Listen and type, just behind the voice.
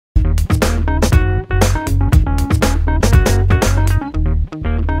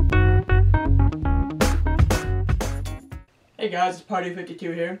guys, it's Party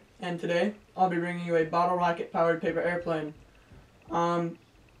 52 here, and today I'll be bringing you a bottle rocket powered paper airplane.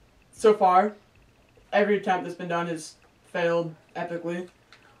 So far, every attempt that's been done has failed epically.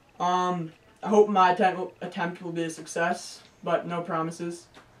 I hope my attempt will be a success, but no promises.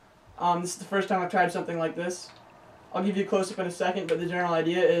 This is the first time I've tried something like this. I'll give you a close-up in a second, but the general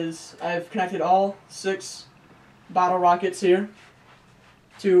idea is I've connected all 6 bottle rockets here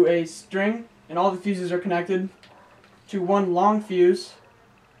to a string, and all the fuses are connected to one long fuse,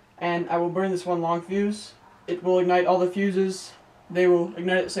 and I will burn this one long fuse. It will ignite all the fuses. They will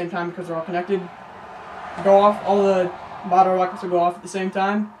ignite at the same time because they're all connected. Go off, all the bottle rockets will go off at the same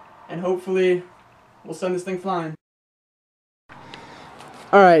time, and hopefully we'll send this thing flying.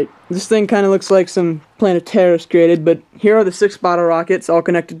 Alright, this thing kind of looks like some planet terrorist created, but here are the 6 bottle rockets all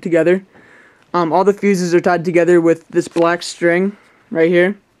connected together. All the fuses are tied together with this black string right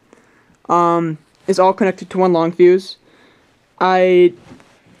here. It's all connected to one long fuse. I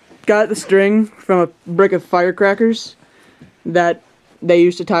got the string from a brick of firecrackers that they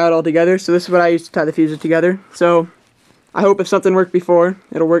used to tie it all together, so this is what I used to tie the fuses together. So I hope if something worked before,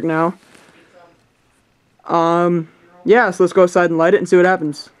 it'll work now. Yeah, so let's go outside and light it and see what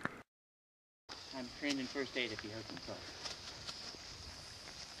happens. I'm trained in first aid if you hurt himself.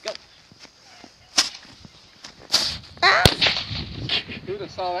 Go! Ah! Who'd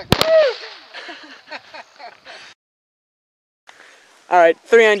have saw that? Alright,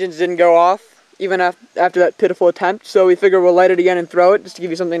 3 engines didn't go off, even after that pitiful attempt, so we figure we'll light it again and throw it, just to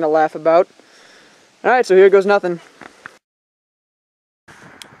give you something to laugh about. Alright, so here goes nothing.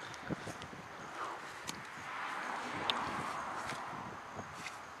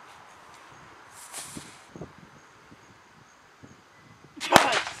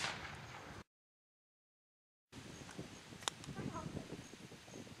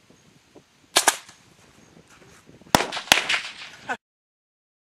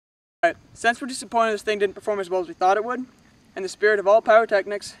 Alright, since we're disappointed this thing didn't perform as well as we thought it would, in the spirit of all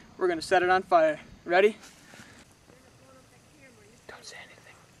pyrotechnics, we're going to set it on fire. Ready?